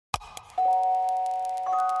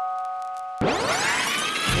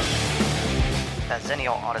the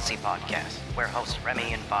Zennial Odyssey podcast, where hosts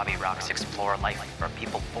Remy and Bobby Rox explore life for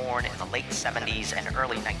people born in the late 70s and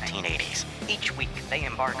early 1980s. Each week, they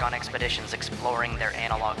embark on expeditions exploring their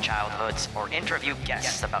analog childhoods or interview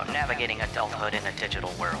guests about navigating adulthood in a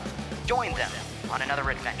digital world. Join them on another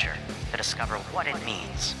adventure to discover what it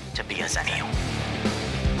means to be a Zennial.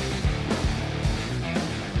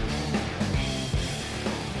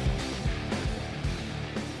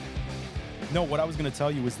 No, what I was going to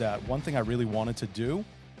tell you is that one thing I really wanted to do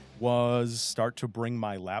was start to bring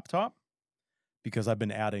my laptop, because I've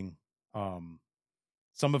been adding,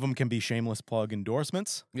 some of them can be shameless plug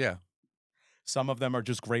endorsements. Yeah. Some of them are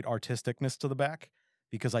just great artisticness to the back,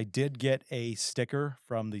 because I did get a sticker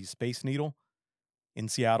from the Space Needle in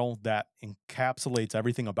Seattle that encapsulates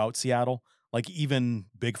everything about Seattle, like even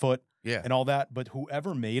Bigfoot and all that. But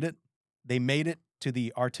whoever made it, they made it to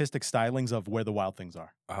the artistic stylings of where the wild things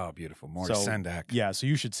are. Oh, beautiful. Maurice Sendak. Yeah, so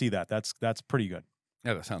you should see that. That's pretty good.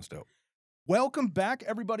 Yeah, that sounds dope. Welcome back,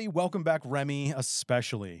 everybody. Welcome back, Remy,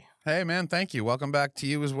 especially. Hey, man, thank you. Welcome back to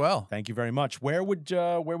you as well. Thank you very much. Where would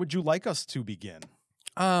you like us to begin?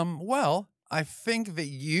 Well, I think that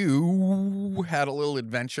you had a little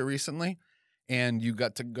adventure recently, and you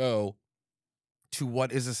got to go to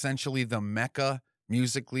what is essentially the mecca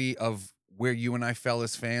musically of where you and I fell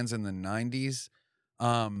as fans in the 90s.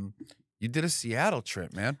 You did a Seattle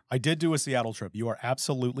trip, man. I did do a Seattle trip. You are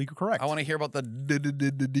absolutely correct. I want to hear about the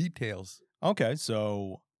details. Okay,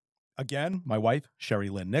 so again, my wife, Sherry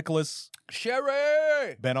Lynn Nicholas.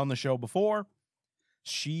 Sherry! Been on the show before.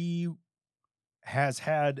 She has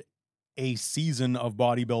had a season of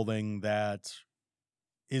bodybuilding that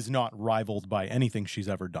is not rivaled by anything she's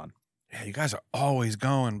ever done. Yeah, you guys are always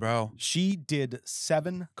going, bro. She did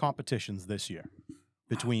 7 competitions this year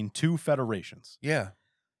between 2 federations. Yeah.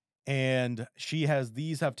 And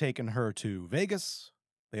these have taken her to Vegas.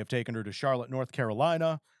 They have taken her to Charlotte, North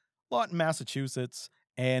Carolina, Lawton, Massachusetts.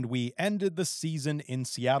 And we ended the season in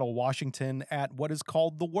Seattle, Washington at what is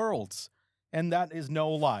called the Worlds. And that is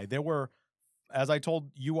no lie. There were, as I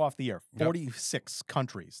told you off the air, 46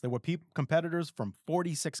 countries. There were competitors from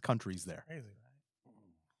 46 countries there. Crazy, right?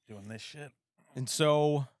 Doing this shit. And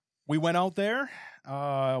so we went out there.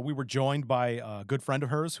 We were joined by a good friend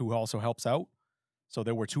of hers who also helps out. So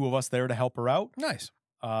there were 2 of us there to help her out. Nice.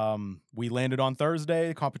 We landed on Thursday.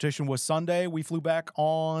 The competition was Sunday. We flew back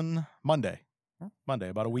on Monday.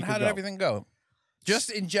 About a week ago. How did everything go? Just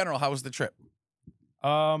in general, how was the trip?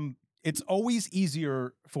 It's always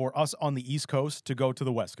easier for us on the East Coast to go to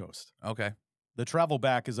the West Coast. Okay. The travel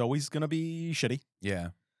back is always going to be shitty.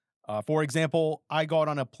 Yeah. For example, I got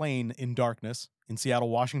on a plane in darkness in Seattle,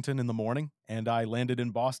 Washington in the morning, and I landed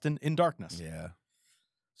in Boston in darkness. Yeah.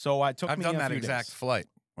 So I've done that exact flight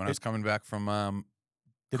when I was coming back from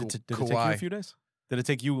Did it take you a few days? Did it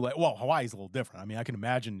take you Hawaii's a little different. I mean, I can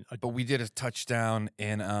imagine. But we did a touchdown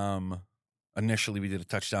in initially we did a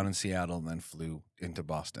touchdown in Seattle and then flew into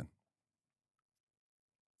Boston.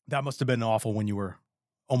 That must have been awful when you were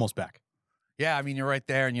almost back. Yeah, I mean, you're right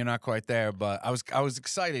there and you're not quite there, but I was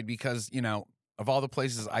excited because, of all the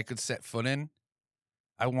places I could set foot in,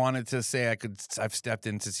 I wanted to say I've stepped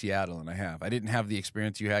into Seattle, and I have. I didn't have the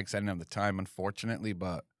experience you had because I didn't have the time, unfortunately,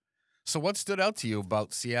 but so what stood out to you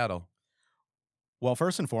about Seattle? Well,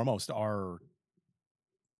 first and foremost, our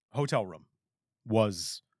hotel room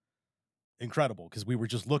was incredible because we were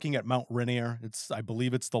just looking at Mount Rainier. I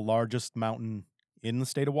believe it's the largest mountain in the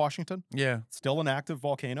state of Washington. Yeah. Still an active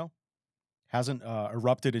volcano. Hasn't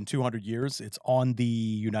erupted in 200 years. It's on the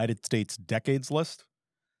United States Decades List.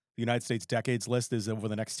 The United States Decades List is over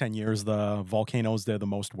the next 10 years, the volcanoes they're the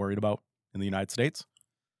most worried about in the United States.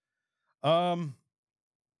 The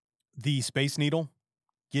Space Needle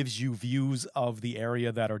gives you views of the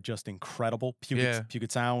area that are just incredible.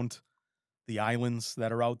 Puget Sound, the islands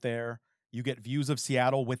that are out there. You get views of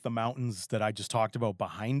Seattle with the mountains that I just talked about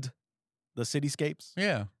behind the cityscapes.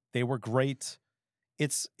 Yeah. They were great.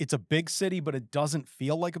 It's a big city, but it doesn't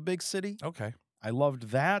feel like a big city. Okay. I loved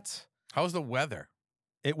that. How's the weather?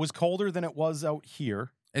 It was colder than it was out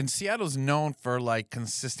here. And Seattle's known for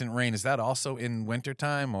consistent rain. Is that also in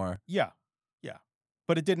wintertime or? Yeah.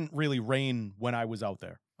 But it didn't really rain when I was out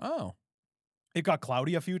there. Oh. It got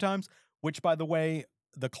cloudy a few times, which, by the way,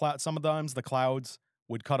 sometimes the clouds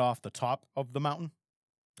would cut off the top of the mountain.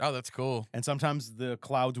 Oh, that's cool. And sometimes the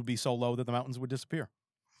clouds would be so low that the mountains would disappear.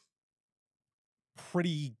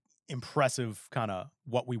 Pretty impressive kind of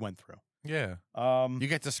what we went through. Yeah. You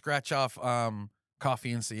get to scratch off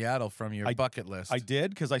coffee in Seattle from your bucket list. I did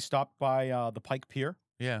because I stopped by the Pike Pier.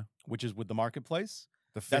 Yeah. Which is with the marketplace.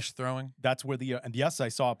 The fish throwing? That's where and yes, I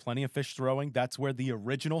saw plenty of fish throwing. That's where the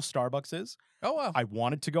original Starbucks is. Oh, wow. I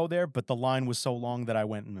wanted to go there, but the line was so long that I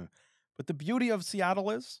went. But the beauty of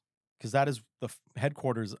Seattle is, because that is the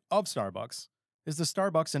headquarters of Starbucks, is the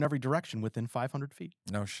Starbucks in every direction within 500 feet.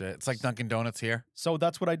 No shit. It's like Dunkin' Donuts here. So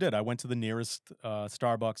that's what I did. I went to the nearest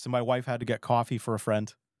Starbucks, and my wife had to get coffee for a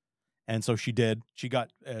friend. And so she did. She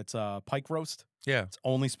got, it's a pike roast. Yeah. It's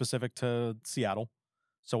only specific to Seattle.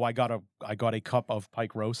 So I got a cup of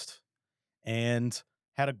pike roast and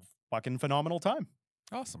had a fucking phenomenal time.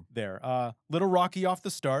 Awesome. There. Little rocky off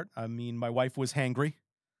the start. I mean, my wife was hangry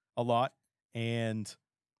a lot, and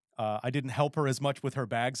I didn't help her as much with her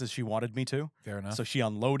bags as she wanted me to. Fair enough. So she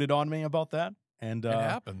unloaded on me about that. And it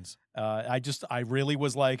happens. I really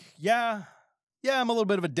was like, yeah, I'm a little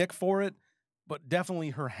bit of a dick for it, but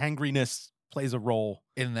definitely her hangriness plays a role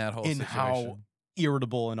in that whole situation. How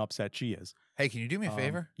irritable and upset she is. Hey, can you do me a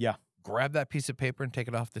favor? Yeah. Grab that piece of paper and take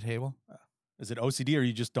it off the table. Is it OCD or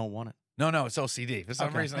you just don't want it? No, it's OCD. For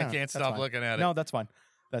some reason, I can't stop looking at it. No, that's fine.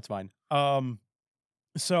 That's fine.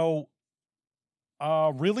 So,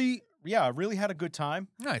 really had a good time.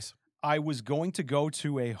 Nice. I was going to go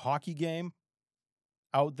to a hockey game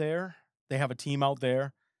out there. They have a team out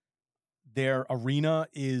there. Their arena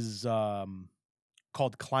is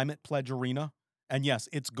called Climate Pledge Arena. And yes,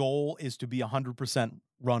 its goal is to be 100%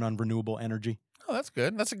 run on renewable energy. Oh, that's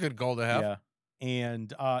good. That's a good goal to have. Yeah.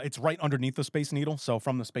 And it's right underneath the Space Needle. So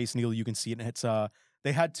from the Space Needle, you can see it. And it's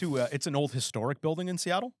they had to. It's an old historic building in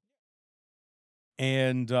Seattle,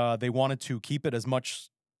 and they wanted to keep it as much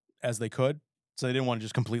as they could. So they didn't want to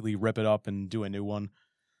just completely rip it up and do a new one.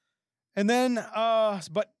 And then,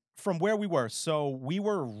 but from where we were, so we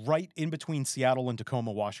were right in between Seattle and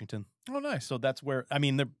Tacoma, Washington. Oh, nice. So that's where, I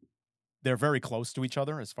mean, they're very close to each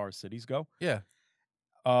other as far as cities go. Yeah.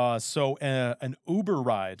 So an Uber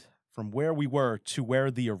ride from where we were to where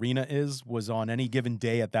the arena was on any given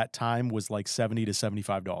day at that time was like $70 to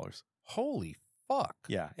 $75. Holy fuck.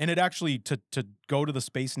 Yeah. And it actually, to go to the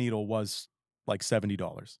Space Needle was like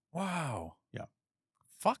 $70. Wow. Yeah.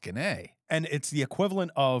 Fucking A. And it's the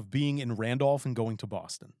equivalent of being in Randolph and going to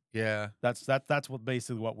Boston. Yeah. That's what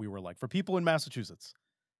basically what we were like. For people in Massachusetts.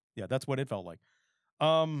 Yeah, that's what it felt like.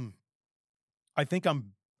 I think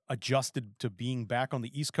I'm adjusted to being back on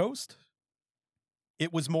the East Coast.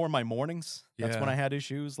 It was more my mornings. That's when I had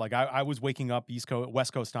issues. Like I was waking up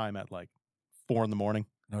West Coast time at like 4 a.m.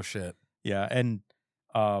 No shit. Yeah. And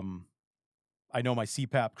I know my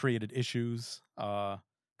CPAP created issues because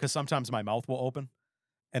sometimes my mouth will open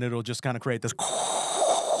and it'll just kind of create this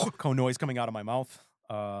noise coming out of my mouth.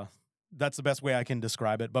 That's the best way I can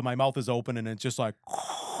describe it. But my mouth is open and it's just like.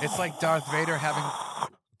 It's like Darth Vader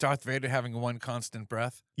having one constant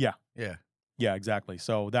breath. Yeah. Yeah. Yeah, exactly.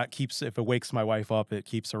 So that keeps, if it wakes my wife up, it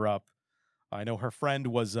keeps her up. I know her friend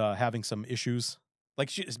was having some issues. Like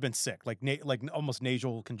she has been sick, like almost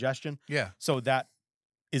nasal congestion. Yeah. So that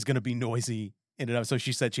is going to be noisy in and of. So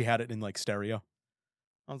she said she had it in like stereo.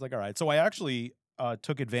 I was like, all right. So I actually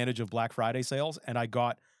took advantage of Black Friday sales and I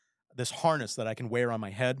got this harness that I can wear on my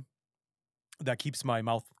head that keeps my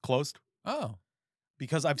mouth closed. Oh.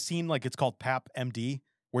 Because I've seen like it's called PAP MD,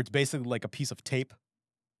 where it's basically like a piece of tape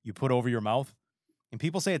you put over your mouth. And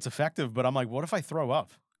people say it's effective, but I'm like, what if I throw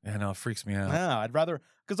up? Yeah, no, it freaks me out. Nah, I'd rather,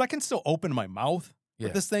 because I can still open my mouth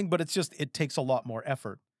with this thing, but it's just, it takes a lot more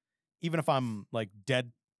effort. Even if I'm like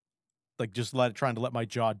dead, like just trying to let my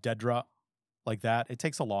jaw dead drop like that, it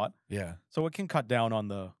takes a lot. Yeah. So it can cut down on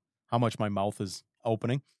how much my mouth is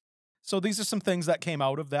opening. So these are some things that came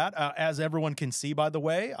out of that. As everyone can see, by the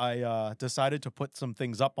way, I decided to put some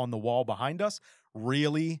things up on the wall behind us.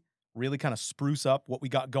 Really kind of spruce up what we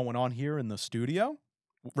got going on here in the studio.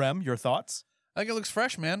 Rem, your thoughts? I think it looks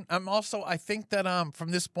fresh, man. I think that from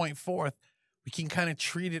this point forth, we can kind of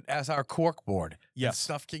treat it as our cork board. Yes. And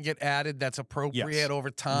stuff can get added that's appropriate Yes. over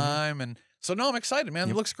time. And so, no, I'm excited, man.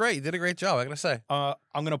 Yep. It looks great. You did a great job, I got to say. I'm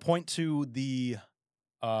going to point to the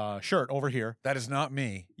shirt over here. That is not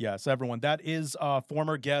me. Yes, everyone. That is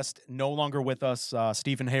former guest, no longer with us,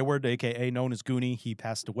 Stephen Hayward, a.k.a. known as Goonie. He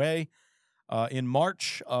passed away in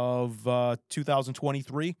March of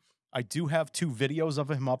 2023. I do have 2 videos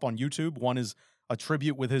of him up on YouTube. One is a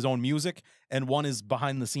tribute with his own music, and one is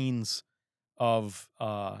behind the scenes of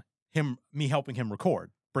me helping him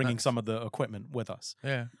record, bringing some of the equipment with us.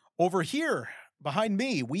 Yeah. Over here, behind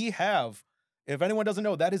me, we have, if anyone doesn't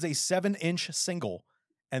know, that is a 7-inch single.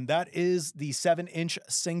 And that is the 7-inch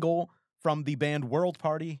single from the band World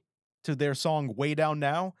Party to their song Way Down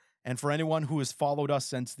Now. And for anyone who has followed us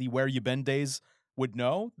since the Where You Been days would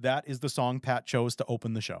know, that is the song Pat chose to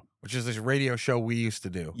open the show. Which is this radio show we used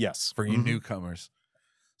to do. Yes. For you newcomers.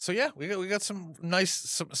 So yeah, we got some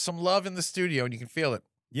nice some love in the studio, and you can feel it.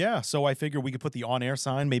 Yeah, so I figure we could put the on-air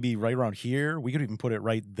sign maybe right around here. We could even put it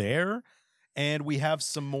right there. And we have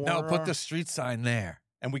some more. No, put the street sign there.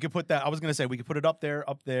 And we could put that. I was going to say we could put it up there.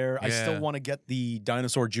 Yeah. I still want to get the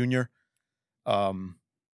Dinosaur Jr.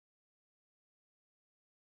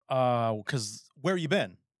 Because Where You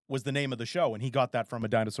Been was the name of the show, and he got that from a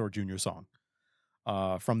Dinosaur Jr. song.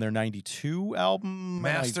 From their 92 album.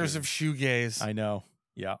 Masters of Shoegaze. I know.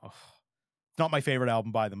 Yeah. It's not my favorite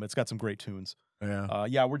album by them. It's got some great tunes. Yeah.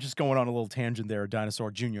 Yeah, we're just going on a little tangent there,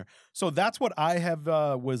 Dinosaur Jr. So that's what I have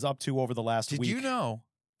was up to over the last week. Did you know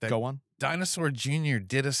that Go on. Dinosaur Jr.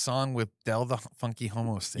 did a song with Del the Funky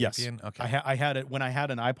Homo Sapien? Yes. Okay. I had it when I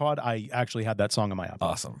had an iPod. I actually had that song on my iPod.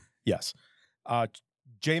 Awesome. Yes.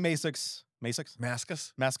 Jay Mascis.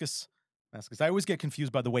 Mascus? I always get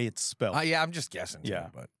confused by the way it's spelled. Yeah, I'm just guessing. Yeah.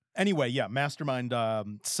 But Anyway, yeah, mastermind,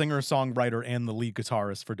 singer, songwriter, and the lead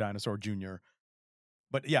guitarist for Dinosaur Jr.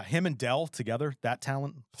 But yeah, him and Del together, that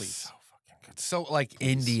talent, please. So fucking good. So like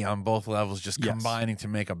indie on both levels, just combining to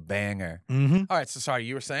make a banger. Mm-hmm. All right, so sorry,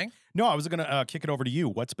 you were saying? No, I was going to kick it over to you.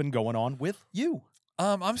 What's been going on with you?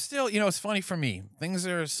 I'm still, it's funny for me. Things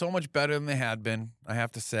are so much better than they had been, I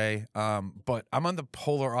have to say. But I'm on the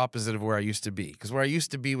polar opposite of where I used to be. Because where I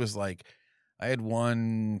used to be was like, I had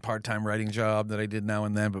one part-time writing job that I did now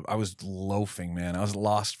and then, but I was loafing, man. I was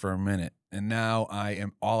lost for a minute. And now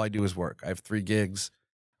all I do is work. I have 3 gigs,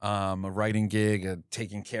 a writing gig, a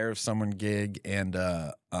taking care of someone gig, and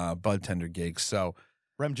a bud tender gig. So,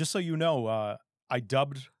 Rem, just so you know, I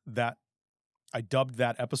dubbed that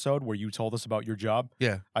episode where you told us about your job.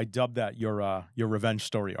 Yeah. I dubbed that your revenge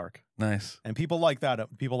story arc. Nice. And people like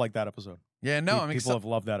that. People like that episode. Yeah, no, people have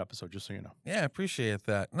loved that episode, just so you know. Yeah, I appreciate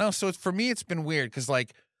that. No, so for me, it's been weird because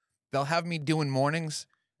like they'll have me doing mornings,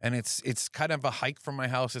 and it's kind of a hike from my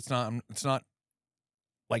house. It's not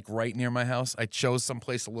like right near my house. I chose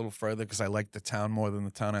someplace a little further because I like the town more than the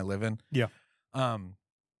town I live in. Yeah.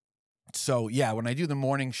 So yeah, when I do the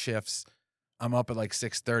morning shifts, I'm up at like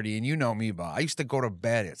 6:30, and you know me, Bob. I used to go to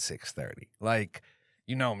bed at 6:30. Like,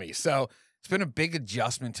 you know me. So it's been a big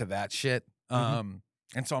adjustment to that shit.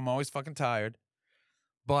 And so I'm always fucking tired,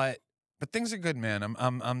 but things are good, man.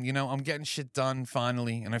 I'm getting shit done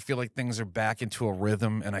finally, and I feel like things are back into a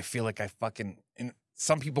rhythm, and I feel like and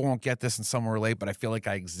some people won't get this and some will relate, but I feel like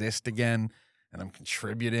I exist again, and I'm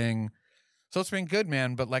contributing. So it's been good,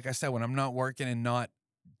 man. But like I said, when I'm not working and not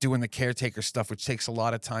doing the caretaker stuff, which takes a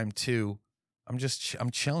lot of time too, I'm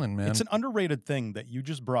chilling, man. It's an underrated thing that you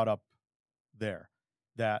just brought up there,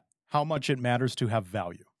 that how much it matters to have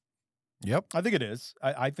value. Yep. I think it is.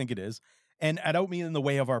 I think it is. And I don't mean in the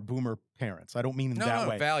way of our boomer parents. I don't mean in that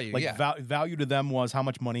way. Value, like yeah. Value to them was how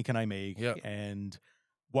much money can I make and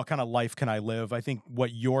what kind of life can I live? I think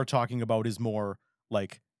what you're talking about is more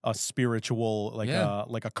like a spiritual, like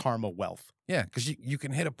a karma wealth. Yeah, because you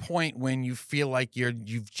can hit a point when you feel like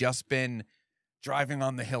you've just been driving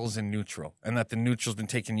on the hills in neutral, and that the neutral's been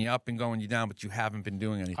taking you up and going you down, but you haven't been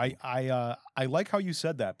doing anything. I like how you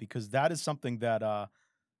said that, because that is something that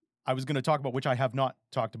I was going to talk about, which I have not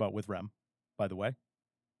talked about with Rem, by the way.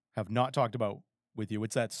 Have not talked about with you.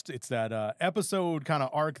 It's that episode kind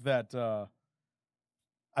of arc that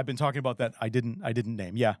I've been talking about that I didn't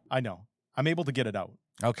name. Yeah, I know. I'm able to get it out.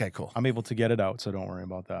 Okay, cool. I'm able to get it out, so don't worry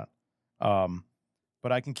about that.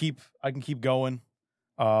 But I can keep going.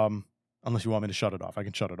 Unless you want me to shut it off, I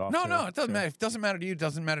can shut it off. No, it doesn't matter. If it doesn't matter to you, it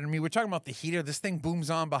doesn't matter to me. We're talking about the heater. This thing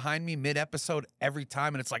booms on behind me mid-episode every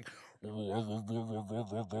time, and it's like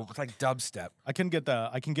dubstep. I can get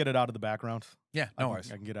it out of the background. Yeah, no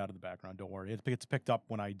worries. I can get out of the background. Don't worry. It gets picked up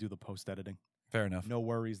when I do the post editing. Fair enough. No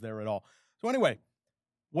worries there at all. So anyway,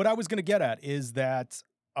 what I was going to get at is that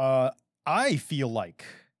I feel like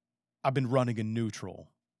I've been running in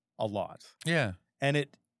neutral a lot. Yeah, and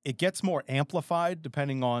it gets more amplified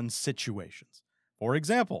depending on situations. For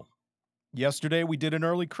example, yesterday we did an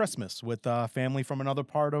early Christmas with a family from another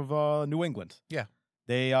part of New England. Yeah.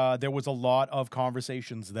 There was a lot of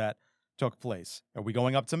conversations that took place. Are we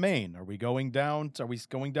going up to Maine? Are we going down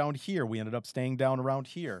here? We ended up staying down around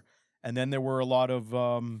here. And then there were a lot of,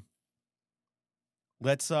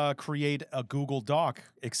 let's create a Google Doc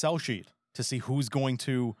Excel sheet to see who's going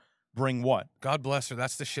to bring what. God bless her.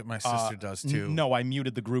 That's the shit my sister does too. No, I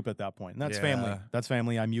muted the group at that point. And that's family. That's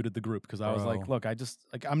family. I muted the group because I was like, look,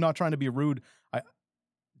 I'm not trying to be rude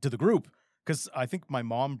to the group, because I think my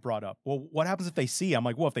mom brought up, well, what happens if they see? I'm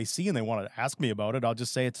like, well, if they see and they want to ask me about it, I'll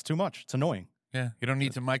just say it's too much. It's annoying. Yeah, you don't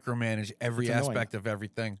need to micromanage every aspect of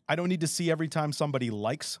everything. I don't need to see every time somebody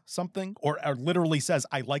likes something or literally says,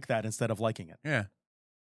 I like that, instead of liking it. Yeah.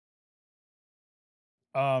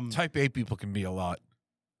 Type A people can be a lot.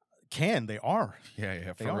 They are.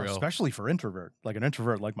 Yeah, They for are, real. especially for an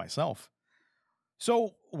introvert like myself.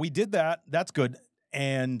 So we did that. That's good.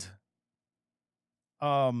 And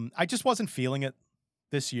I just wasn't feeling it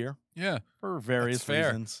this year Yeah. for various fair.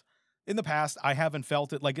 reasons. In the past, I haven't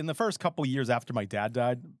felt it. Like in the first couple years after my dad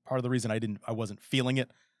died, part of the reason I wasn't feeling it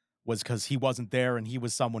was because he wasn't there, and he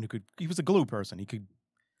was someone he was a glue person. He could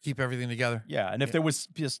Keep everything together. Yeah, and if there was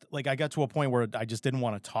just like I got to a point where I just didn't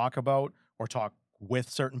want to talk about or talk with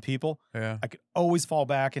certain people, Yeah. I could always fall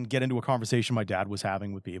back and get into a conversation my dad was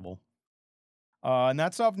having with people. And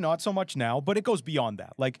that stuff, not so much now, but it goes beyond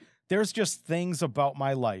that. Like there's just things about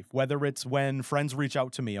my life, whether it's when friends reach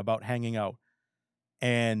out to me about hanging out,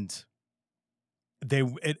 and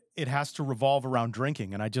it has to revolve around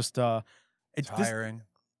drinking, and I just it's Tiring.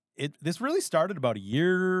 This really started about a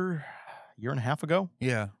year and a half ago.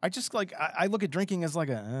 Yeah. I just like I look at drinking as like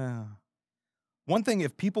one thing.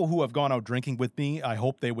 If people who have gone out drinking with me, I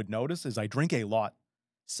hope they would notice is I drink a lot.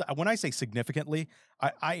 So when I say significantly,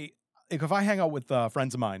 if I hang out with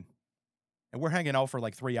friends of mine, and we're hanging out for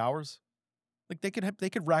like 3 hours, like they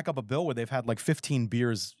could rack up a bill where they've had like 15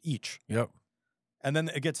 beers each. Yep. And then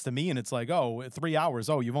it gets to me and it's like, oh, 3 hours.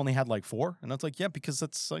 Oh, you've only had like 4? And it's like, yeah, because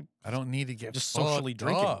that's like I don't need to get just socially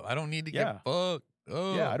drinking. up. I don't need to Yeah. get fucked.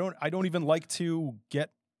 Oh. Yeah, I don't even like to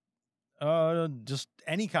get just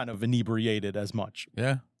any kind of inebriated as much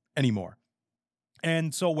Yeah. anymore.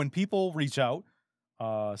 And so when people reach out,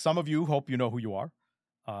 some of you hope you know who you are,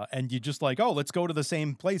 and you just like, oh, let's go to the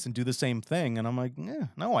same place and do the same thing. And I'm like,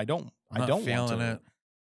 no, I don't. I'm I don't not feeling want to. it.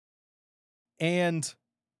 And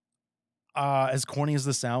as corny as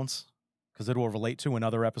this sounds, because it will relate to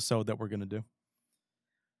another episode that we're going to do,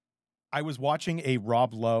 I was watching a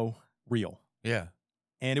Rob Lowe reel. Yeah.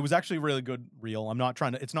 And it was actually a really good reel. I'm not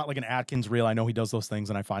trying to, it's not like an Atkins reel. I know he does those things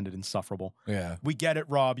and I find it insufferable. Yeah. We get it,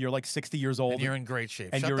 Rob. You're like 60 years old. And you're in great shape.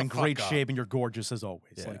 And Shut you're the in fuck great up. shape and you're gorgeous as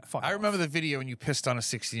always. Yeah. Like, fuck I off. remember the video when you pissed on a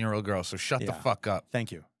 16-year-old girl, so shut the Yeah. fuck up.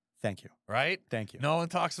 Thank you. Thank you. Right? Thank you. No one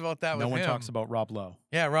talks about that with No one him. talks about Rob Lowe.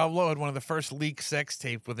 Yeah, Rob Lowe had one of the first leaked sex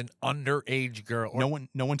tape with an underage girl.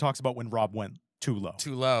 No one talks about when Rob went too low.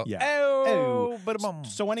 Too low. Yeah. Oh, but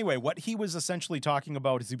So anyway, what he was essentially talking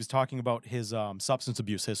about is he was talking about his substance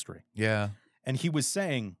abuse history. yeah. And he was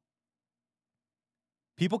saying,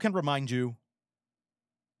 people can remind you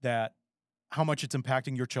that how much it's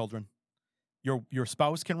impacting your children. Your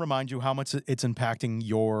spouse can remind you how much it's impacting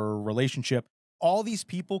your relationship. All these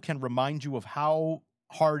people can remind you of how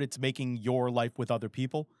hard it's making your life with other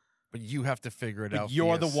people. But you have to figure it But out. for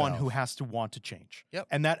you're the one yourself. who has to want to change. Yep.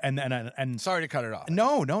 And Sorry to cut it off.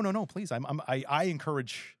 no, please. I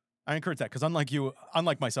encourage that because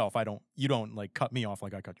unlike myself, you don't like cut me off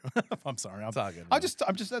like I cut you. I'm sorry. It's all good. I'm just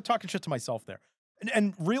talking shit to myself there.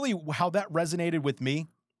 And really how that resonated with me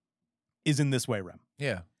is in this way, Rem.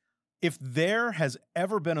 Yeah. If there has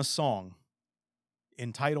ever been a song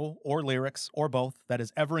in title or lyrics or both that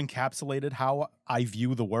has ever encapsulated how I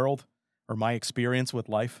view the world or my experience with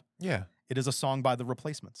life, Yeah. it is a song by The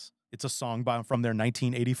Replacements. It's a song from their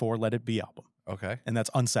 1984 Let It Be album, Okay. and that's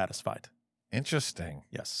Unsatisfied. Interesting.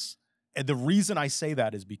 Yes. And the reason I say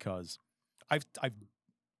that is because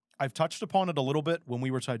I've touched upon it a little bit when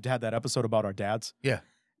we had that episode about our dads. Yeah.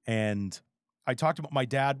 And I talked about my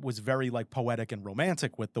dad was very like poetic and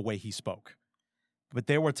romantic with the way he spoke. But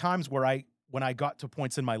there were times where when I got to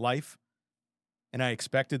points in my life and I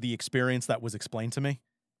expected the experience that was explained to me.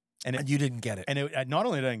 And you didn't get it. And it not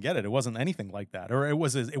only did I didn't get it, it wasn't anything like that. Or it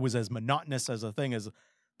was as monotonous as a thing as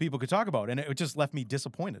people could talk about. And it just left me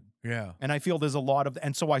disappointed. Yeah. And I feel there's a lot of,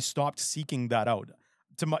 and so I stopped seeking that out.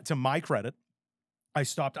 To my credit, I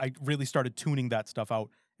really started tuning that stuff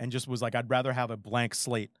out and just was like, I'd rather have a blank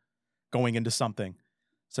slate going into something.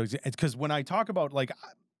 So it's because when I talk about like,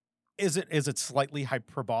 is it slightly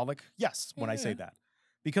hyperbolic? Yes, when I say that.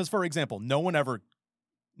 Because for example, no one ever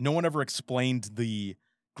explained the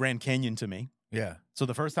Grand Canyon to me. Yeah. So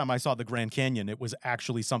the first time I saw the Grand Canyon, it was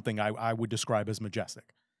actually something I would describe as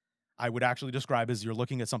majestic. I would actually describe as you're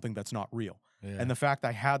looking at something that's not real. Yeah. And the fact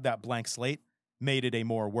I had that blank slate made it a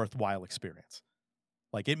more worthwhile experience.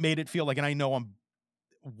 Like it made it feel like, and I know I'm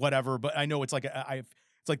whatever, but I know it's like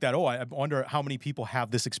it's like that. Oh, I wonder how many people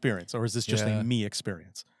have this experience, or is this just a me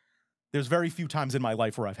experience? There's very few times in my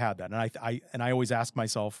life where I've had that, and I always ask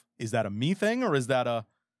myself, is that a me thing, or is that are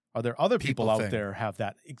there other people out thing. there have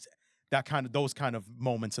those kind of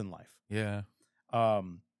moments in life? Yeah.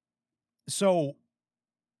 So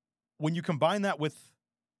when you combine that with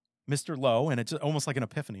Mr. Lowe, and it's almost like an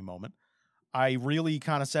epiphany moment, I really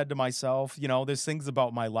kind of said to myself, there's things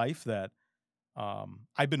about my life that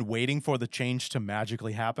I've been waiting for the change to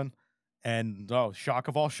magically happen. And shock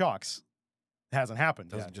of all shocks, hasn't happened.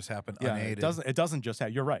 Doesn't yet. just happen Yeah, unaided. it doesn't just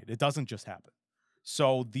happen. You're right. It doesn't just happen.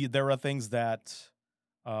 So there are things that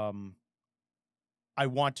I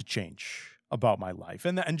want to change about my life,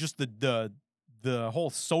 and just the whole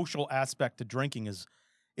social aspect to drinking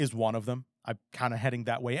is one of them. I'm kind of heading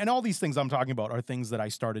that way, and all these things I'm talking about are things that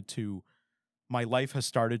my life has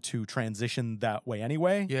started to transition that way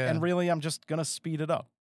anyway. Yeah. And really, I'm just gonna speed it up.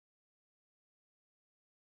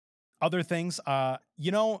 Other things,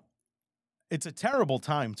 it's a terrible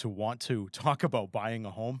time to want to talk about buying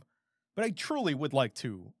a home, but I truly would like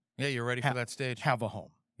to Yeah, you're ready for that stage. have a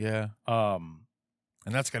home. Yeah. And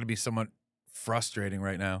that's got to be somewhat frustrating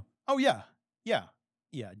right now. Oh yeah.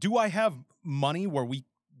 Do I have money where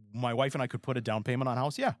my wife and I could put a down payment on a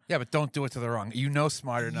house? Yeah. Yeah, but don't do it to the wrong.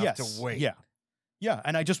 Smart enough to wait. Yeah.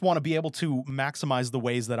 And I just want to be able to maximize the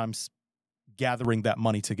ways that I'm gathering that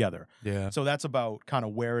money together. Yeah. So that's about kind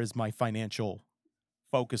of where is my financial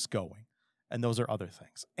focus going, and those are other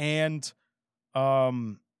things. And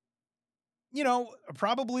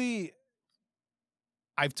probably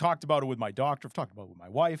I've talked about it with my doctor, I've talked about it with my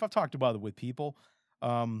wife, I've talked about it with people.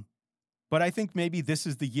 But I think maybe this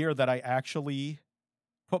is the year that I actually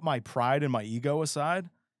put my pride and my ego aside,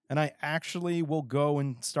 and I actually will go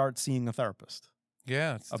and start seeing a therapist.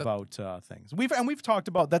 Yeah, About things. We've talked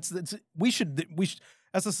about we should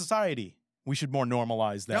as a society, we should more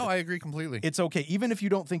normalize that. No, I agree completely. It's okay. Even if you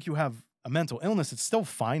don't think you have a mental illness, it's still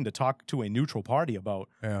fine to talk to a neutral party about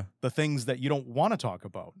the things that you don't want to talk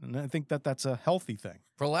about. And I think that that's a healthy thing.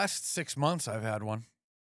 For the last 6 months, I've had one.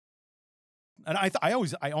 And I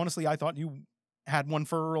thought you had one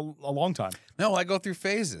for a long time. No, I go through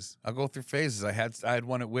phases. I had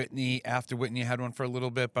one at Whitney. After Whitney, I had one for a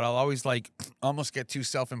little bit, but I'll always almost get too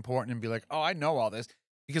self-important and be like, oh, I know all this.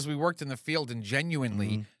 Because we worked in the field and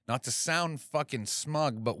genuinely, not to sound fucking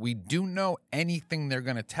smug, but we do know anything they're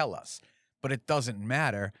going to tell us. But it doesn't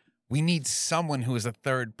matter. We need someone who is a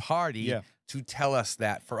third party to tell us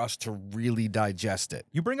that for us to really digest it.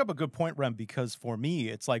 You bring up a good point, Rem, because for me,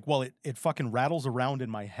 it's like, well, it fucking rattles around in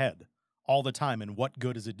my head all the time, and what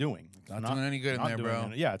good is it doing? It's not doing any good in there,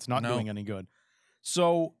 bro. It's not doing any good.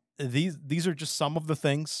 So these are just some of the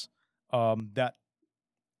things that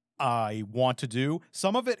I want to do.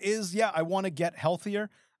 Some of it is, I want to get healthier,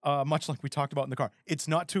 much like we talked about in the car. It's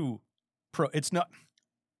not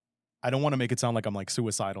I don't want to make it sound like I'm like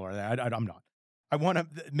suicidal or that. I'm not. I want to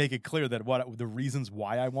make it clear that the reasons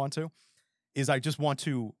why I want to is I just want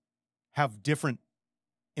to have different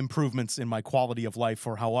improvements in my quality of life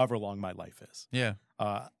for however long my life is. Yeah.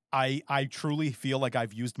 I truly feel like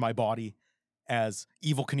I've used my body as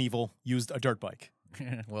Evel Knievel used a dirt bike.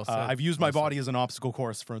 Well said. I've used my body as an obstacle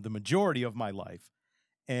course for the majority of my life.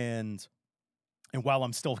 And while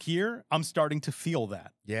I'm still here, I'm starting to feel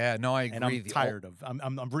that. Yeah, no, I agree. And I'm tired of.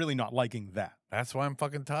 I'm really not liking that. That's why I'm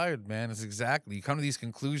fucking tired, man. It's exactly. You come to these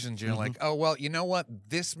conclusions, you're like, oh, well, you know what?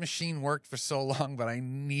 This machine worked for so long, but I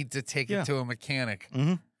need to take it to a mechanic.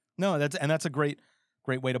 No, that's a great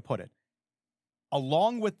way to put it.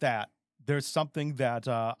 Along with that, there's something that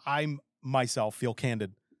I myself feel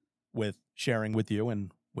candid with sharing with you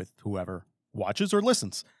and with whoever watches or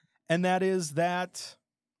listens. And that is that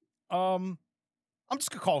I'm just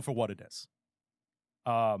going to call it for what it is.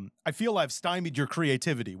 I feel I've stymied your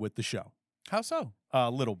creativity with the show. How so? A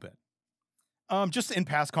little bit. Just in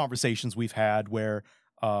past conversations we've had where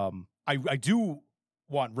I do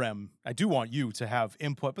want Rem, I do want you to have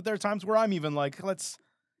input, but there are times where I'm even like, let's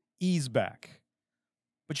ease back.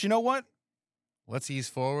 But you know what? Let's ease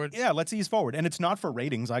forward. Yeah, let's ease forward. And it's not for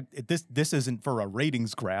ratings. This isn't for a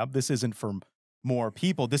ratings grab. This isn't for more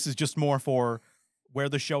people. This is just more for where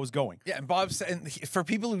the show's going. Yeah, and Bob said, and for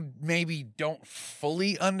people who maybe don't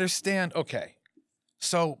fully understand, okay,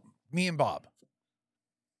 so me and Bob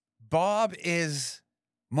is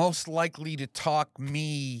most likely to talk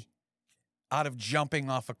me out of jumping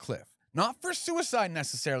off a cliff. Not for suicide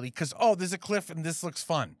necessarily, because, oh, there's a cliff and this looks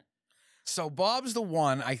fun. So Bob's the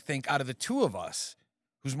one, I think, out of the two of us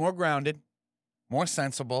who's more grounded, more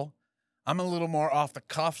sensible. I'm a little more off the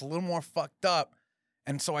cuff, a little more fucked up.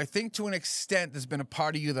 And so I think to an extent, there's been a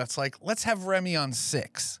part of you that's like, let's have Remy on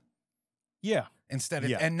 6. Yeah. Instead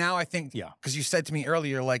of, and now I think, because you said to me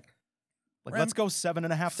earlier, like let's go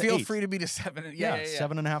 7.5 to 8. Feel free to be to 7. Yeah,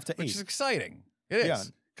 7.5 to 8. Which is exciting. It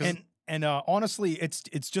is. Yeah. And honestly, it's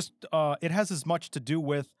just, it has as much to do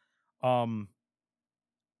with,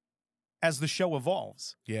 as the show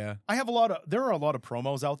evolves. Yeah. There are a lot of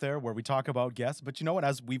promos out there where we talk about guests, but you know what?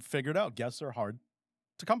 As we've figured out, guests are hard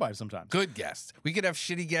to come by sometimes. Good guests. We could have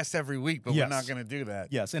shitty guests every week, but we're not going to do that.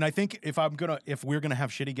 Yes. And I think if we're going to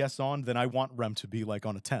have shitty guests on, then I want Rem to be like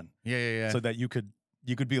on a 10. Yeah. So that you could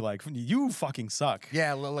You could be like, you fucking suck.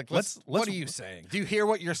 Yeah, like what are you saying? Do you hear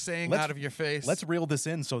what you're saying out of your face? Let's reel this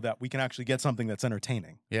in so that we can actually get something that's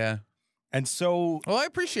entertaining. Yeah. And so, well, I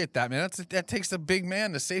appreciate that, man. That takes a big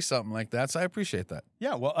man to say something like that. So I appreciate that.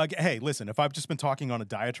 Yeah. Well, hey, listen. If I've just been talking on a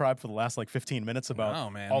diatribe for the last like 15 minutes about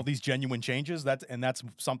all these genuine changes, that's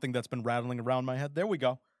something that's been rattling around my head. There we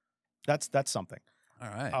go. That's something. All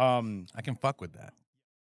right. I can fuck with that.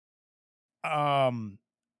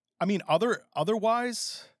 I mean,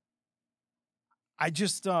 otherwise, I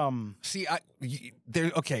just see.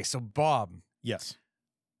 Okay. So Bob. Yes.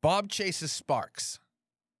 Bob chases sparks.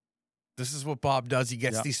 This is what Bob does. He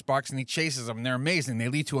gets these sparks and he chases them. They're amazing. They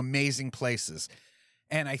lead to amazing places.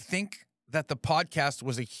 And I think that the podcast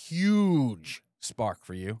was a huge spark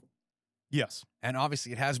for you. Yes. And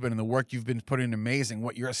obviously it has been, in the work you've been putting in amazing.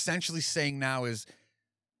 What you're essentially saying now is,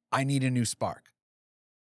 I need a new spark.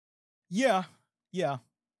 Yeah.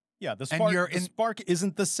 The spark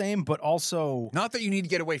isn't the same, but also not that you need to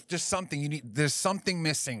get away. Just something there's something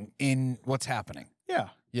missing in what's happening. Yeah.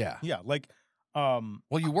 Like, well,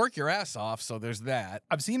 you work your ass off, so there's that.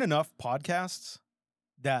 I've seen enough podcasts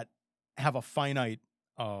that have a finite.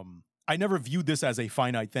 I never viewed this as a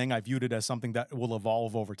finite thing. I viewed it as something that will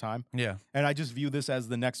evolve over time. Yeah, and I just view this as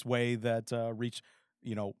the next way that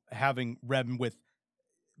having Rem with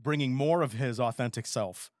bringing more of his authentic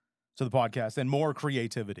self to the podcast and more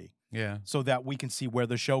creativity. Yeah, so that we can see where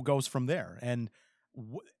the show goes from there. And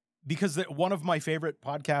because one of my favorite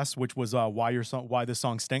podcasts, which was Why This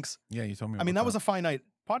Song Stinks. Yeah, you told me. I mean, that was a finite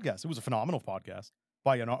podcast. It was a phenomenal podcast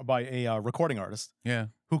by a recording artist. Yeah,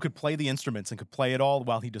 who could play the instruments and could play it all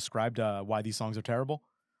while he described why these songs are terrible.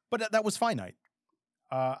 But that was finite.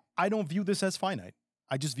 I don't view this as finite.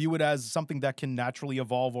 I just view it as something that can naturally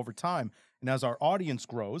evolve over time. And as our audience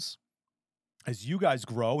grows, as you guys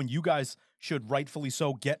grow, and you guys should rightfully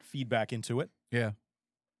so get feedback into it. Yeah,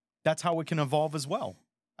 that's how it can evolve as well.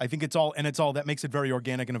 I think it's all that makes it very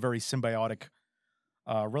organic and a very symbiotic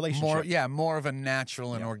relationship. More of a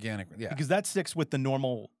natural and organic. Yeah, because that sticks with the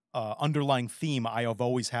normal underlying theme I have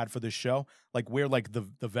always had for this show. Like, we're like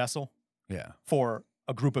the vessel for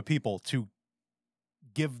a group of people to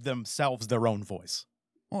give themselves their own voice.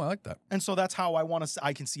 Oh, I like that. And so that's how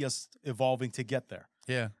I can see us evolving to get there.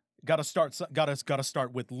 Yeah. Got to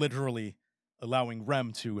start with literally allowing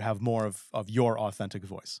Rem to have more of your authentic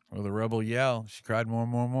voice. Or the rebel yell. She cried more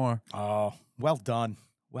and more and more. Oh, well done.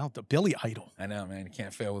 Well done. Billy Idol. I know, man. You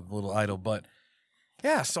can't fail with a little Idol. But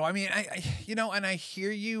yeah, so I mean, I and I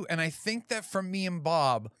hear you, and I think that for me and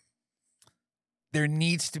Bob, there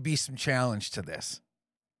needs to be some challenge to this.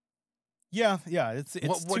 Yeah, it's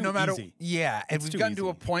too no matter, easy. Yeah, and it's we've gotten to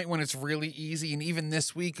a point when it's really easy, and even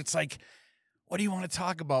this week, it's like, what do you want to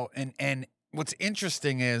talk about? And what's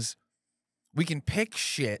interesting is we can pick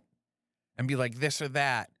shit and be like this or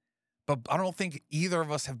that, but I don't think either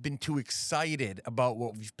of us have been too excited about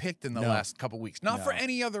what we've picked in the last couple weeks. Not for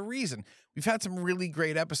any other reason. We've had some really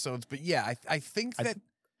great episodes, but yeah, I think that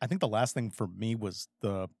I think the last thing for me was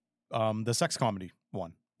the sex comedy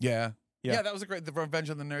one. Yeah, that was the Revenge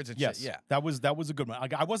of the Nerds and shit. Yeah, that was a good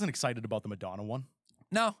one. I wasn't excited about the Madonna one.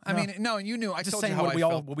 No, I mean, no, you knew. I just told saying you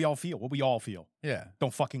how what we all feel. Yeah.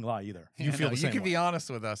 Don't fucking lie either. You feel the same. You can way. be honest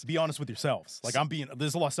with us. Be honest with yourselves. Like,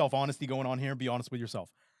 there's a lot of self-honesty going on here. Be honest with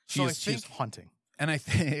yourself. She's hunting. And I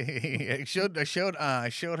think I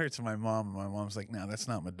showed her to my mom. And my mom's like, "No, that's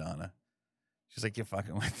not Madonna." She's like, "You're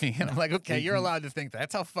fucking with me." And I'm like, "Okay, you're allowed to think that.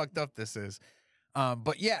 That's how fucked up this is."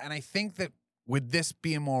 But yeah, and I think that with this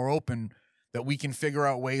being more open, that we can figure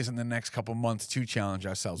out ways in the next couple months to challenge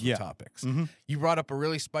ourselves with topics. Mm-hmm. You brought up a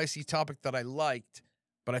really spicy topic that I liked,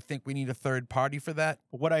 but I think we need a third party for that.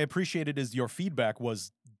 What I appreciated is your feedback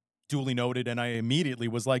was duly noted, and I immediately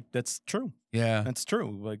was like, that's true. Yeah. That's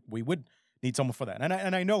true. Like, we would need someone for that.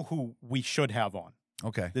 And I know who we should have on.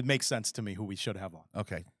 Okay. It makes sense to me who we should have on.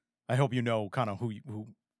 Okay. I hope you know kind of who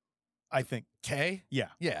I think. Kay? Yeah.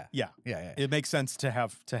 It makes sense to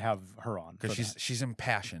have her on. Because she's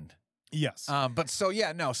impassioned. Yes. But so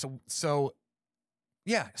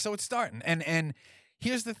it's starting. And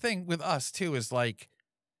here's the thing with us too, is like,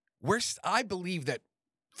 I believe that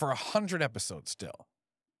for 100 episodes still,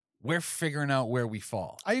 we're figuring out where we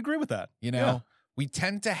fall. I agree with that. You know, we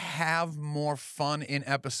tend to have more fun in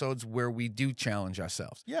episodes where we do challenge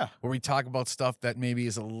ourselves. Yeah. Where we talk about stuff that maybe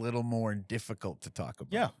is a little more difficult to talk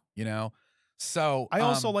about. Yeah. You know? So I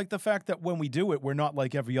also like the fact that when we do it, we're not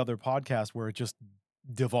like every other podcast where it just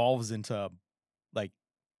devolves into like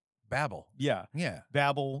babble. Yeah.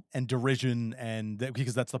 Babble and derision,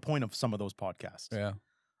 because that's the point of some of those podcasts. Yeah.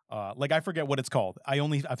 Like, I forget what it's called.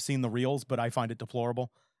 I've seen the reels, but I find it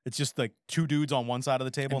deplorable. It's just like two dudes on one side of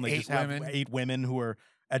the table, and they just have 8 women who are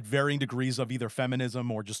at varying degrees of either feminism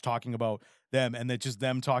or just talking about them, and it's just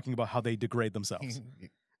them talking about how they degrade themselves.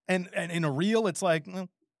 and in a reel, it's like,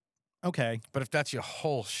 okay, but if that's your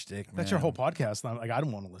whole shtick, man, that's your whole podcast. I'm like, I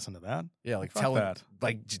don't want to listen to that. Yeah, like Fuck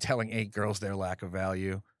telling 8 girls their lack of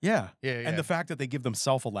value. Yeah. Yeah, And the fact that they give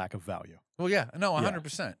themselves a lack of value. Well, yeah, no,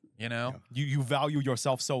 100%. You know, you value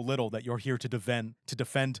yourself so little that you're here to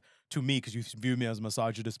defend to me because you view me as a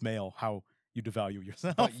misogynist male. How you devalue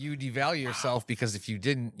yourself? But you devalue yourself because if you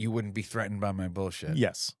didn't, you wouldn't be threatened by my bullshit.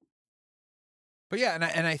 Yes. But yeah,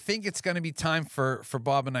 and I think it's going to be time for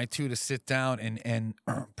Bob and I too to sit down and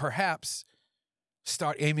perhaps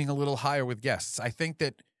start aiming a little higher with guests. I think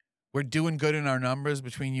that we're doing good in our numbers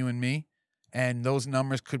between you and me, and those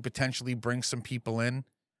numbers could potentially bring some people in.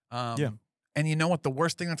 Yeah. And you know what? The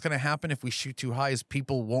worst thing that's going to happen if we shoot too high is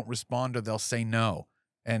people won't respond or they'll say no.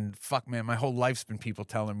 And fuck, man, my whole life's been people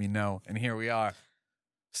telling me no, and here we are.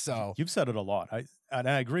 So you've said it a lot.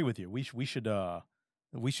 I agree with you. We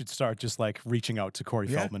should start just like reaching out to Corey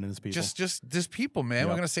Feldman and his people. Just people, man.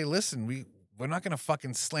 We're gonna say, listen, we're not gonna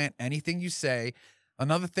fucking slant anything you say.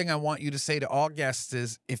 Another thing I want you to say to all guests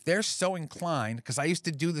is if they're so inclined, because I used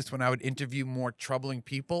to do this when I would interview more troubling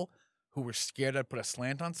people who were scared I'd put a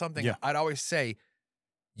slant on something. Yeah. I'd always say,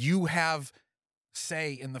 you have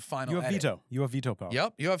say in the final edit. Veto. You have veto power.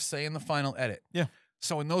 Yep. You have say in the final edit. Yeah.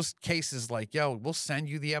 So in those cases, like, yo, we'll send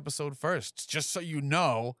you the episode first, just so you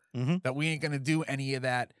know that we ain't gonna do any of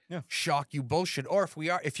that shock you bullshit. Or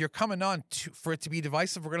if you're coming on for it to be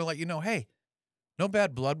divisive, we're gonna let you know, hey, no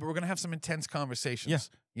bad blood, but we're gonna have some intense conversations.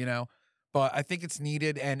 Yeah. You know? But I think it's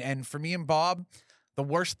needed. And for me and Bob, the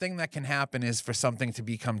worst thing that can happen is for something to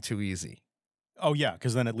become too easy. Oh, yeah,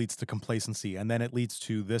 because then it leads to complacency, and then it leads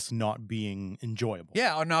to this not being enjoyable.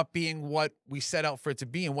 Yeah, or not being what we set out for it to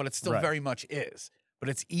be and what it still very much is. But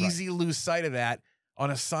it's easy to lose sight of that on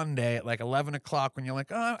a Sunday at like 11 o'clock when you're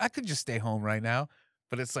like, oh, I could just stay home right now.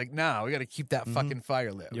 But it's like, no, we got to keep that fucking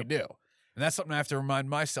fire lit. We do. And that's something I have to remind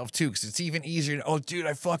myself too, because it's even easier to, oh, dude,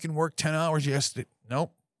 I fucking worked 10 hours yesterday.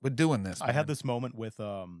 Nope, we're doing this. I had this moment with,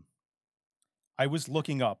 I was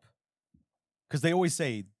looking up, because they always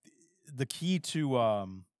say the key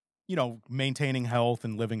to, maintaining health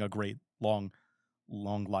and living a great long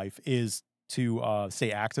life is to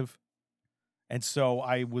stay active. And so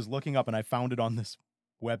I was looking up and I found it on this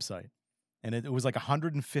website, and it was like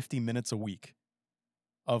 150 minutes a week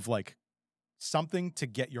of like something to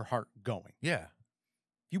get your heart going. Yeah.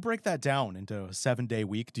 If you break that down into a 7-day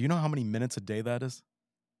week, do you know how many minutes a day that is?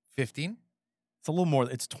 15? It's a little more.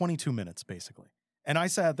 It's 22 minutes basically. And I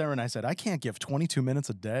sat there and I said, I can't give 22 minutes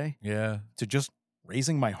a day to just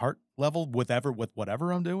raising my heart level with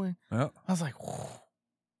whatever I'm doing. Yeah. I was like,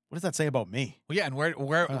 what does that say about me? Well, yeah, and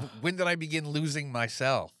when did I begin losing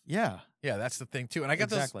myself? Yeah. Yeah, that's the thing too. And I got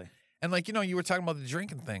those, and like, you were talking about the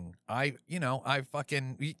drinking thing.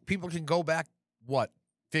 People can go back,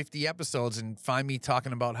 50 episodes and find me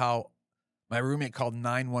talking about how my roommate called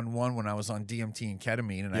 911 when I was on DMT and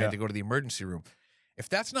ketamine and I had to go to the emergency room. If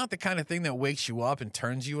that's not the kind of thing that wakes you up and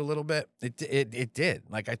turns you a little bit, it did.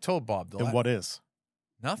 Like I told Bob. Then what is?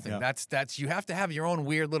 Nothing. Yeah. That's you have to have your own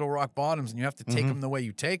weird little rock bottoms, and you have to take them the way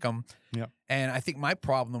you take them. Yeah. And I think my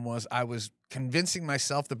problem was I was convincing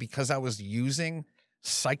myself that because I was using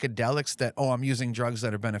psychedelics that, I'm using drugs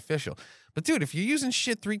that are beneficial. But dude, if you're using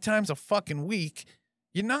shit 3 times a fucking week,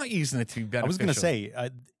 you're not using it to be beneficial. I was going to say,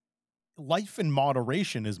 life in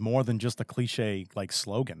moderation is more than just a cliche like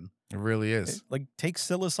slogan. It really is. Like take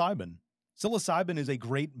psilocybin. Psilocybin is a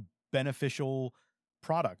great beneficial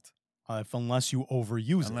product. Unless you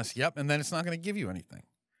overuse it. Yep, and then it's not going to give you anything.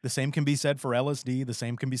 The same can be said for LSD. The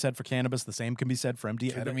same can be said for cannabis. The same can be said for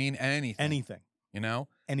MDMA. Ketamine, anything. Anything.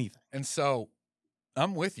 Anything. And so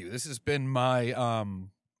I'm with you. This has been my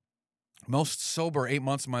most sober 8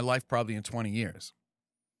 months of my life probably in 20 years.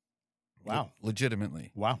 Wow.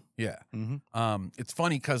 Legitimately. Wow. Yeah. Mm-hmm. It's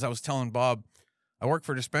funny because I was telling Bob, I work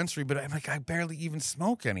for a dispensary, but I'm like, I barely even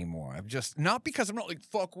smoke anymore. I'm just, not because I'm not like,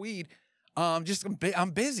 fuck weed. I'm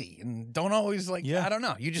busy and don't always I don't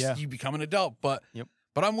know. You become an adult, but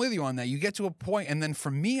I'm with you on that. You get to a point, and then for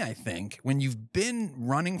me, I think when you've been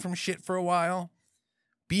running from shit for a while,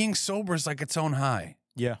 being sober is like its own high.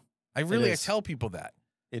 Yeah, I tell people that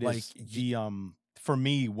it is for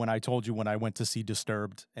me when I told you when I went to see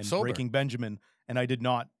Disturbed and sober. Breaking Benjamin, and I did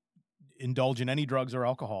not indulge in any drugs or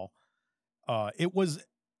alcohol.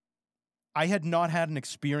 I had not had an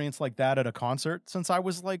experience like that at a concert since I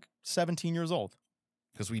was like 17 years old.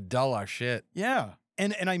 Because we dull our shit. Yeah.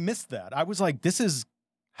 And I missed that. I was like, this is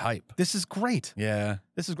hype. This is great. Yeah.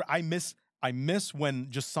 This is great. I miss I miss when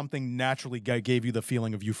just something naturally gave you the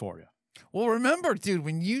feeling of euphoria. Well, remember, dude,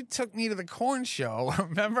 when you took me to the corn show,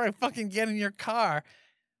 remember I fucking get in your car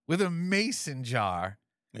with a mason jar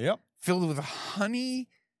Yep. filled with honey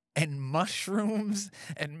and mushrooms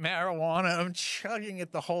and marijuana. I'm chugging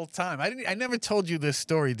it the whole time. I never told you this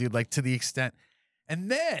story, dude, like to the extent. And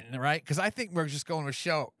then, right, because I think we're just going to a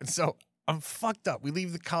show. And so I'm fucked up. We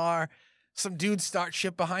leave the car. Some dudes start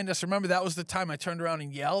shit behind us. Remember, that was the time I turned around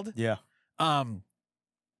and yelled? Yeah. And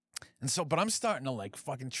so, but I'm starting to like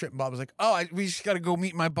fucking trip. And Bob was like, oh, we just got to go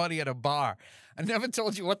meet my buddy at a bar. I never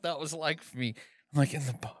told you what that was like for me. I'm like, in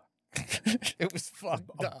the bar. It was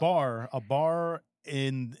fucked up. A bar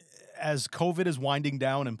in, as COVID is winding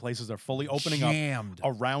down and places are fully opening Jammed.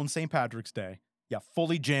 up around St. Patrick's Day. Yeah,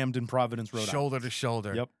 fully jammed in Providence, Rhode Island. Shoulder to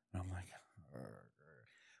shoulder. Yep. And I'm like,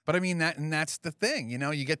 but I mean, that's the thing, you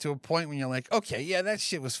know, you get to a point when you're like, okay, yeah, that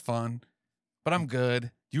shit was fun, but I'm good.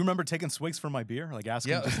 Do you remember taking swigs for my beer? Like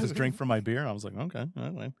asking just to drink for my beer? I was like, okay.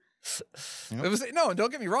 All right. Yep. It was, no,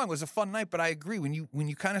 don't get me wrong, it was a fun night, but I agree. When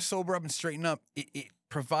you kind of sober up and straighten up, it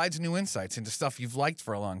provides new insights into stuff you've liked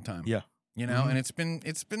for a long time. Yeah. You know, and it's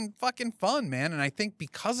been fucking fun, man. And I think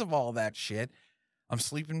because of all that shit, I'm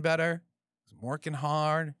sleeping better, I'm working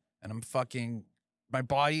hard, and my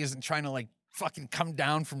body isn't trying to like fucking come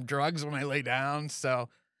down from drugs when I lay down. So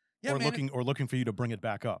yeah, or looking for you to bring it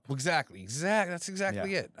back up. Exactly. That's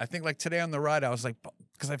exactly it. I think like today on the ride, I was like,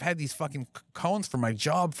 because I've had these fucking cones for my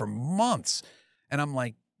job for months, and I'm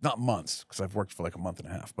like, not months, because I've worked for like a month and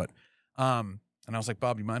a half, but and I was like,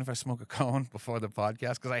 Bob, you mind if I smoke a cone before the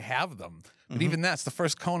podcast? Because I have them. But even that's the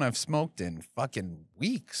first cone I've smoked in fucking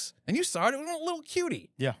weeks. And you saw it. It was a little cutie.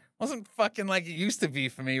 Yeah. It wasn't fucking like it used to be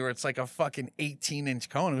for me where it's like a fucking 18-inch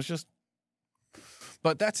cone. It was just,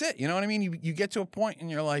 but that's it. You know what I mean? You get to a point and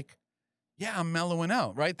you're like, yeah, I'm mellowing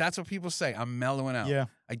out, right? That's what people say. I'm mellowing out. Yeah.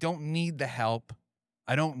 I don't need the help.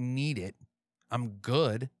 I don't need it. I'm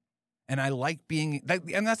good. And I like being,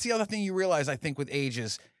 and that's the other thing you realize, I think, with age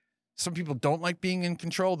is, some people don't like being in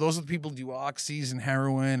control. Those are the people who do oxys and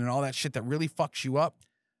heroin and all that shit that really fucks you up.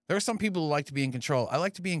 There are some people who like to be in control. I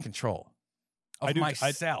like to be in control of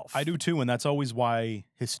myself. I do too, and that's always why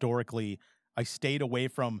historically I stayed away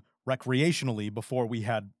from recreationally before we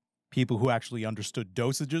had people who actually understood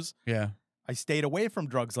dosages. Yeah. I stayed away from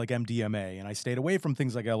drugs like MDMA, and I stayed away from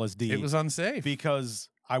things like LSD. It was unsafe. Because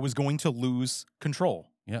I was going to lose control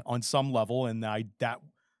on some level, and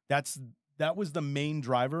that was the main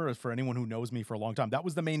driver, for anyone who knows me for a long time. That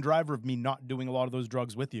was the main driver of me not doing a lot of those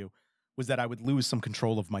drugs with you, was that I would lose some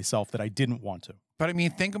control of myself that I didn't want to. But I mean,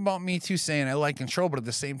 think about me too saying I like control, but at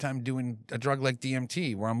the same time doing a drug like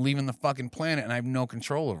DMT where I'm leaving the fucking planet and I have no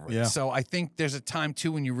control over it. Yeah. So I think there's a time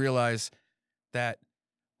too when you realize that,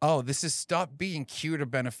 oh, this is stop being cute or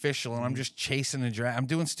beneficial and I'm just chasing a drag. I'm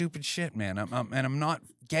doing stupid shit, man. I'm not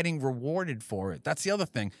getting rewarded for it. That's the other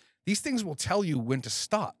thing. These things will tell you when to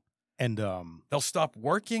stop. And they'll stop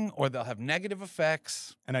working or they'll have negative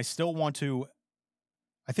effects. And I still want to,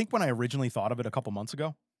 I think when I originally thought of it a couple months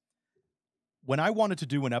ago, when I wanted to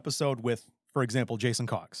do an episode with, for example, Jason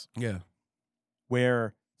Cox. Yeah.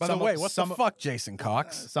 Where, by the way, what the fuck, Jason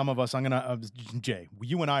Cox? Some of us, Jay,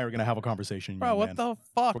 you and I are going to have a conversation. Bro, what the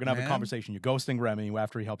fuck, We're going to have a conversation. You're ghosting Remy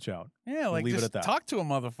after he helps you out. Yeah, like, leave just it at that. Talk to a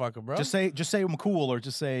motherfucker, bro. Just say I'm cool, or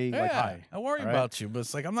just say, like, hi. I worry about you, but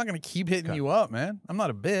it's like, I'm not going to keep hitting you up, man. I'm not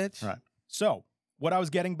a bitch. Right. So, what I was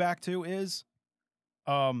getting back to is,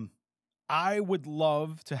 I would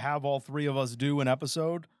love to have all three of us do an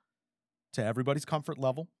episode to everybody's comfort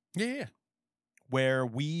level. Yeah. Where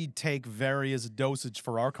we take various dosage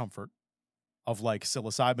for our comfort of like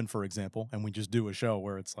psilocybin, for example, and we just do a show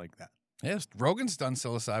where it's like that. Yes, Rogan's done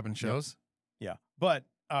psilocybin shows. Yeah. But,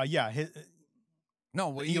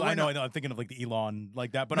 no, I know, I'm thinking of like the Elon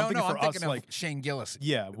like that, but I'm thinking for us, like Shane Gillis.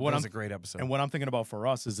 Yeah. That was a great episode. And what I'm thinking about for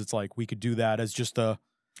us is it's like we could do that as just a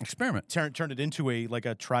experiment. Turn it into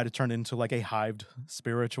try to turn it into like a hived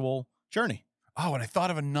spiritual journey. Oh, and I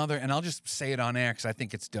thought of another, and I'll just say it on air because I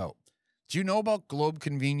think it's dope. Do you know about Globe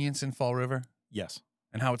Convenience in Fall River? Yes.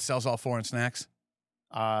 And how it sells all foreign snacks?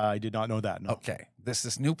 I did not know that, no. Okay.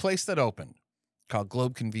 This new place that opened called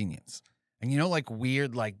Globe Convenience. And you know, like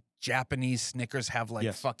weird, like Japanese Snickers have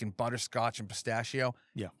like fucking butterscotch and pistachio?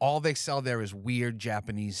 Yeah. All they sell there is weird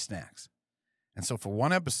Japanese snacks. And so for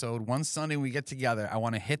one episode, one Sunday we get together, I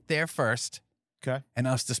want to hit there first. Okay. And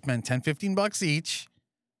us to spend $10-15 each.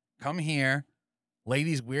 Come here. Lay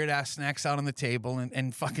these weird-ass snacks out on the table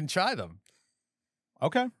and fucking try them.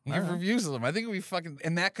 Okay. And give reviews of them. I think it would be fucking...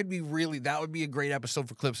 And that could be really... That would be a great episode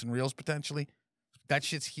for Clips and Reels, potentially. That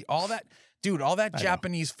shit's... All that... Dude, all that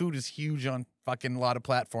Japanese food is huge on fucking a lot of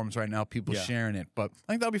platforms right now. People sharing it. But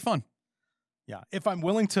I think that'll be fun. Yeah. If I'm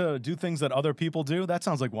willing to do things that other people do, that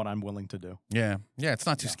sounds like what I'm willing to do. Yeah. Yeah, it's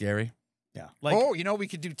not too scary. Yeah. Like, Oh, you know what we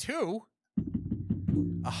could do too?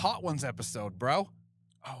 A Hot Ones episode, bro.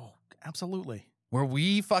 oh, absolutely. Where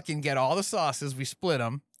we fucking get all the sauces, we split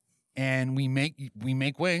them, and we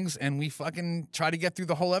make wings, and we fucking try to get through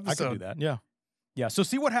the whole I episode. could do that. Yeah. Yeah. So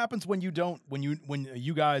see what happens when you don't, when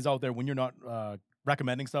you guys out there, when you're not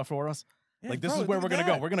recommending stuff for us. Yeah, Like this bro, is where look we're at gonna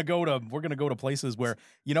go. that. We're gonna go to places where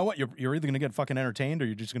you know what you're either gonna get fucking entertained or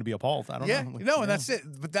you're just gonna be appalled. I don't Yeah, know. Like, no, and that's it.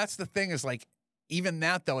 But that's the thing is like, even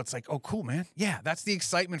that though, it's like, oh, cool, man. Yeah, that's the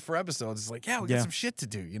excitement for episodes. It's like, yeah, we got Yeah. some shit to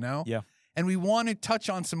do, you know? Yeah. And we want to touch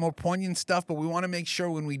on some more poignant stuff, but we want to make sure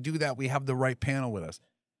when we do that, we have the right panel with us.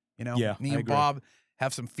 You know? Yeah, Me I and agree. Bob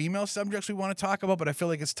have some female subjects we want to talk about, but I feel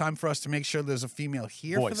like it's time for us to make sure there's a female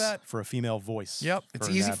here voice for that. for a female voice. Yep. It's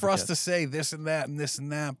for an easy for us advocate. to say this and that and this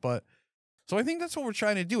and that, but so I think that's what we're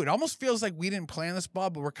trying to do. It almost feels like we didn't plan this,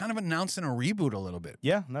 Bob, but we're kind of announcing a reboot a little bit.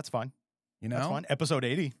 Yeah, that's fine. You know? That's fine. Episode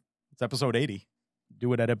 80. It's episode 80.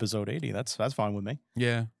 Do it at episode 80. That's fine with me.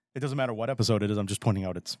 Yeah. It doesn't matter what episode it is. I'm just pointing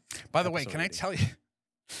out it's. By the way, episode can I 80. tell you?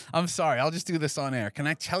 I'm sorry. I'll just do this on air. Can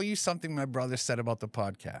I tell you something my brother said about the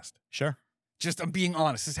podcast? Sure. Just, I'm being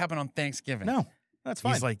honest. This happened on Thanksgiving. No, that's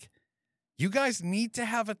fine. He's like, you guys need to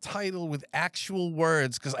have a title with actual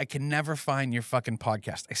words because I can never find your fucking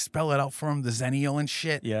podcast. I spell it out for him, the Zennial and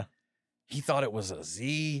shit. yeah. He thought it was a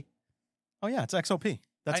Z. Oh yeah, it's XOP.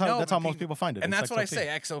 That's I how know, that's but how most people find it. And It's that's what I XOP. say,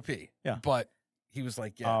 XOP. Yeah. But he was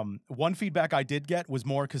like, yeah. One feedback I did get was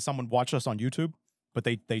more because someone watched us on YouTube, but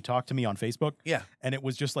they talked to me on Facebook, Yeah. and it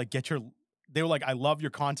was just like they were like, I love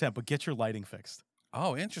your content, but get your lighting fixed.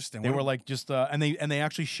 Oh, interesting. They were like just and they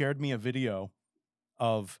actually shared me a video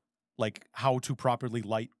of like how to properly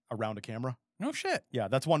light around a camera. no shit. Yeah,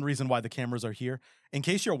 that's one reason why the cameras are here. In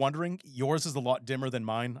case you're wondering, yours is a lot dimmer than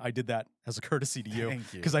mine. I did that as a courtesy to you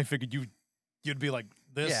Thank you. because I figured you'd be like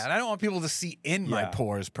this. Yeah, and I don't want people to see in my Yeah.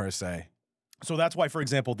 pores per se. So that's why, for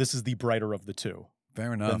example, this is the brighter of the two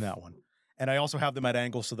Fair enough. than that one. And I also have them at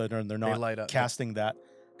angles so that they're not light up. casting that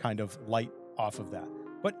kind of light off of that.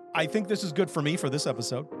 But I think this is good for me for this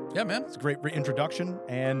episode. Yeah, man. It's a great introduction.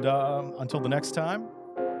 And until the next time,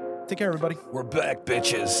 take care, everybody. We're back,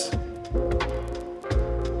 bitches.